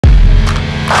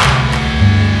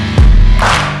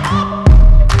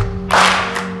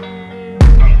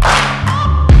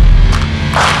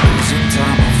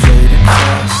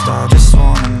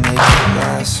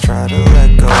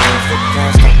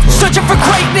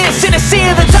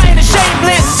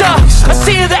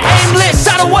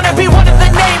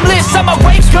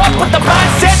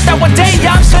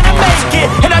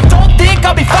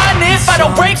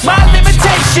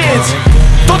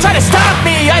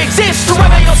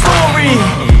story.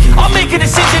 I'll make a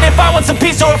decision if I want some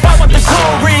peace or if I want the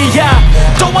glory, yeah.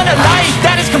 Don't want a life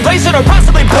that is complacent or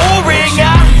possibly boring,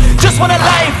 yeah. Just want a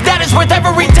life that is worth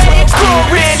every day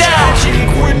exploring, yeah.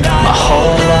 My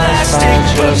whole life I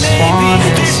just wanted someone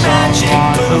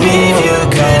Believe you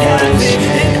could have it,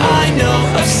 and I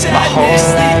know of sadness,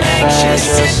 the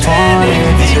anxious and panic,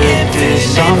 the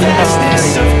infinite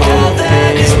vastness of all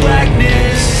that is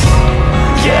blackness.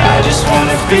 Yeah, I just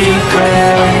wanna be great.